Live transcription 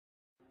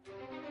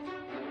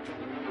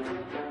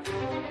Peter,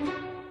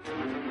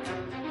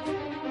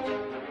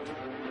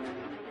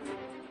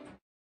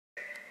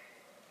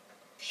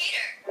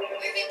 where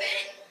have you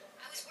been?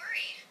 I was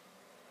worried.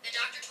 The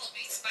doctor told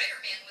me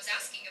Spiderman was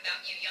asking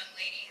about you, young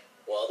lady.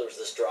 Well, there was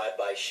this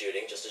drive-by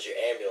shooting just as your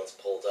ambulance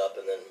pulled up,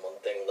 and then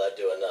one thing led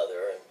to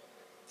another, and...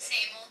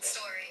 Same old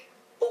story.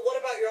 But what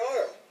about your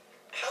arm?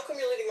 How come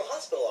you're leaving the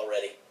hospital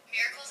already?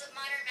 Miracles of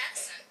modern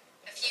medicine.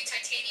 A few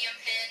titanium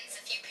pins,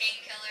 a few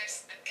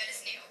painkillers. I'm good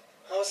as new.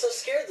 I was so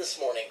scared this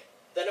morning.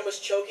 Venom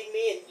was choking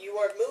me, and you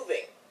weren't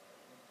moving.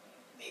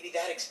 Maybe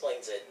that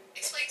explains it.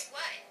 Explains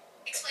what?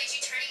 Explains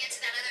you turning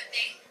into that other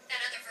thing? That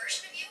other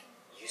version of you?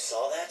 You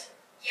saw that?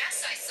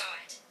 Yes, I saw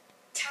it.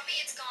 Tell me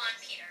it's gone,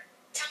 Peter.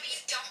 Tell me you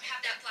don't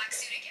have that black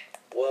suit again.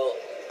 Well,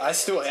 I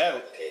still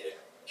have it. complicated.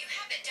 You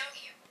have it, don't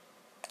you?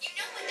 You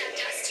know what that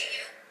does to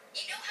you.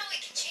 You know how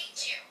it can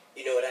change you.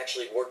 You know, it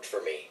actually worked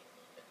for me.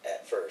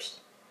 At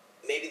first.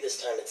 Maybe this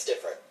time it's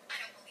different. I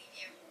don't believe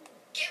you.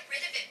 Get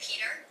rid of it,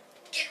 Peter.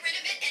 Get rid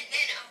of it, and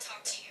then I'll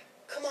talk to you.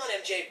 Come on,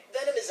 MJ.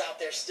 Venom is out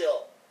there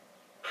still.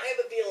 I have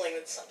a feeling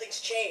that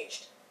something's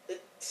changed. That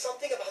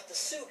something about the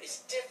suit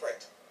is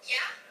different.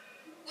 Yeah?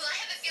 Well, I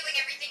have a feeling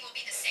everything will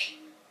be the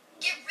same.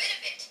 Get rid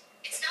of it.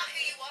 It's not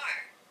who you are.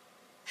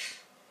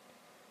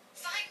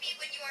 Find me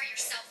when you are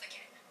yourself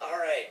again.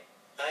 Alright,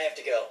 I have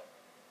to go.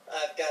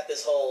 I've got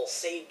this whole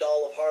saved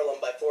all of Harlem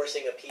by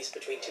forcing a peace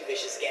between two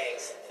vicious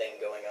gangs thing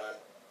going on.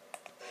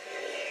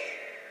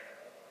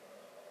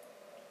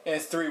 And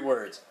it's 3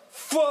 words.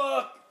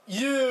 Fuck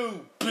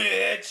you,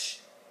 bitch!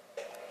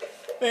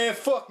 Man,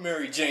 fuck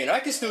Mary Jane. I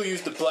can still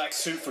use the black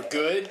suit for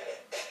good.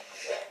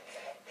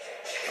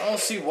 I don't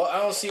see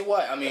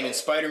why. I mean, in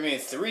Spider-Man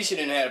 3 she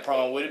didn't have a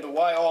problem with it, but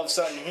why all of a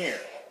sudden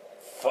here?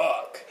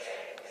 Fuck.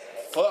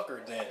 Fuck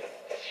her then.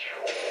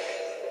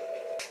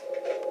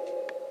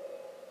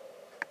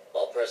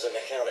 All present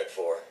accounted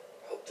for.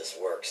 Hope this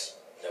works.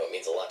 I know it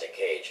means a lot to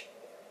Cage.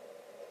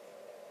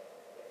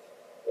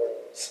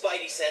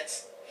 Spidey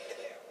sense.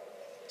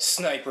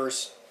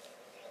 Snipers.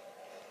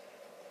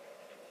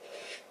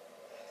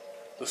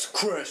 Let's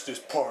crash this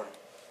party.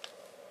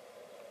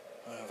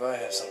 If I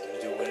have something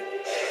to do with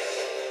it.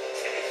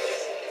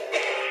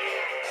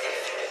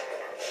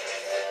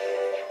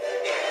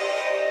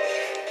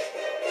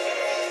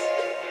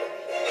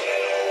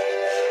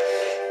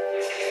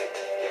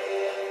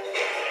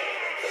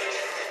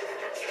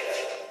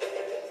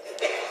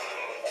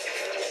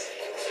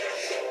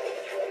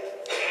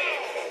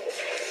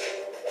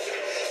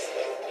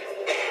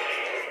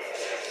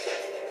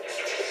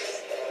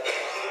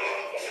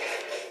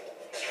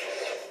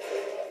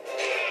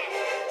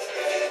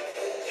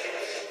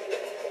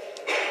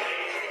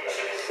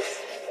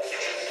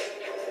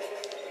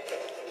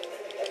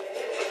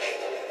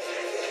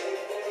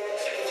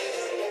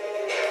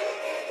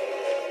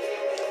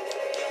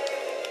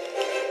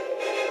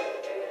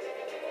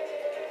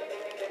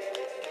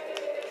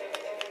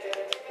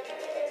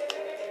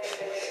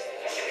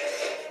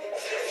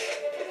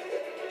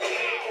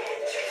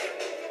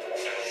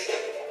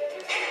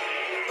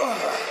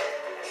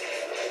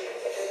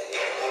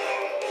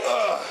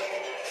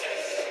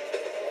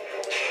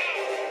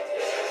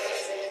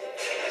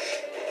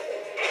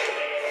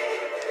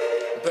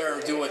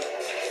 Better do it.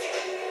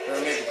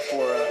 Better make it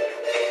before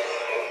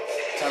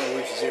time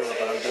reaches 0,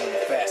 but I'm doing it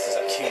as fast as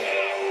I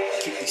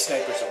can. Keep these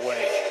snipers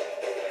away.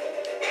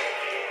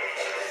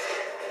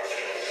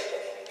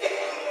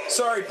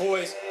 Sorry,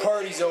 boys.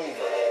 Party's over.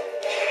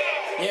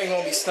 You ain't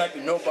gonna be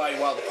sniping nobody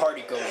while the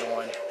party goes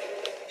on.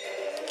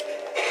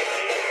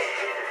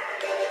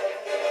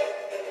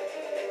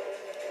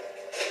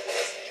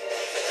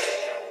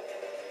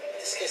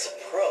 This guy's a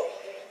pro.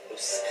 Who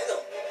sent him?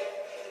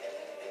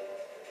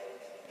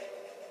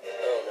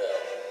 Oh no.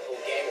 The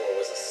whole gang war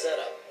was a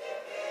setup.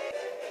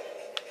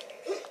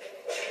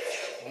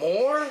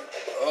 More?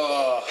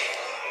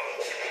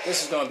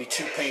 This is gonna be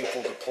too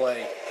painful to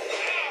play.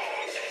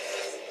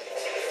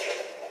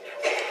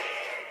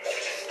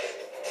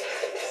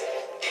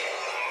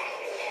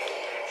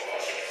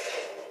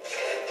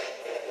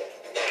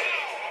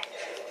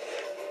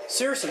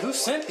 Seriously, who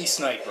sent these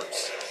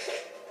snipers?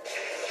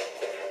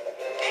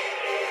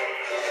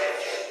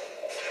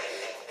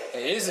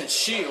 It isn't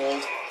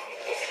S.H.I.E.L.D.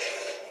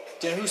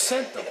 Then who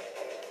sent them?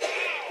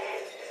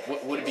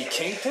 Would it be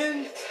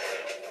Kingpin?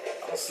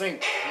 I don't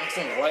think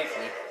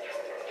likely.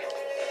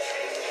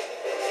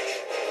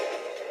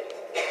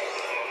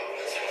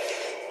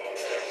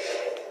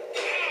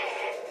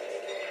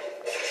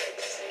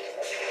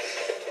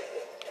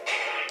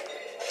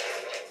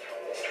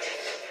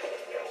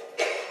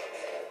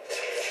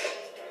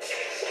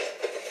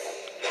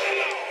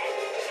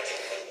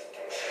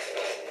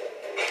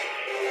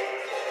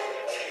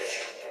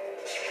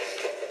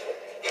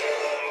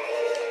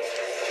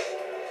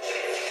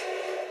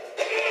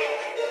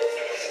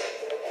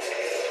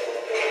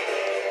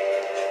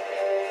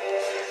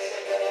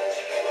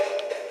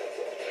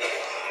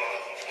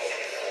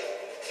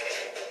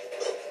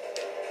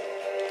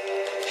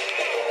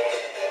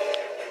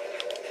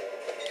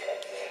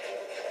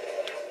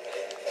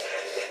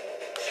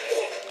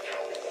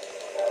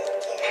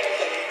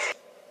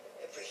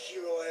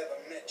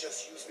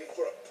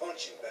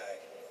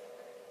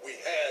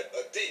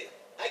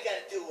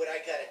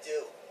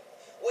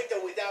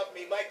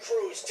 my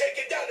crew's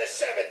taking down the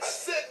Sevens. I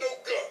said no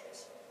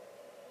guns.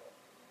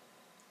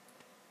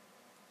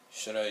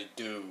 Should I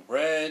do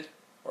red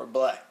or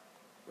black?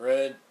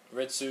 Red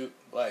suit,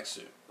 black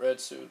suit. Red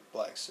suit,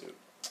 black suit.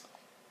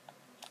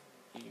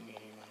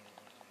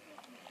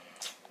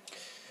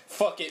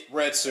 Fuck it,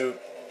 red suit.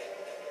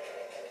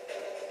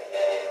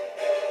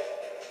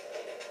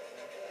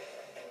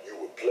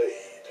 You were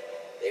played.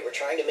 They were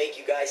trying to make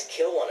you guys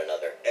kill one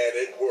another. And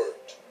it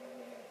worked.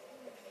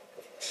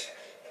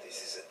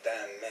 This is a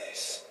damn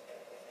mess.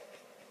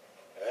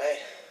 Alright.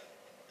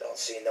 Don't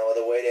see no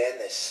other way to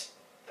end this.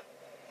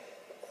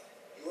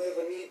 You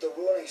ever need the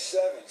Rolling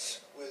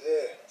Sevens? We're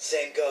there.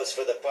 Same goes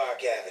for the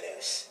Park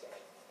Avenues.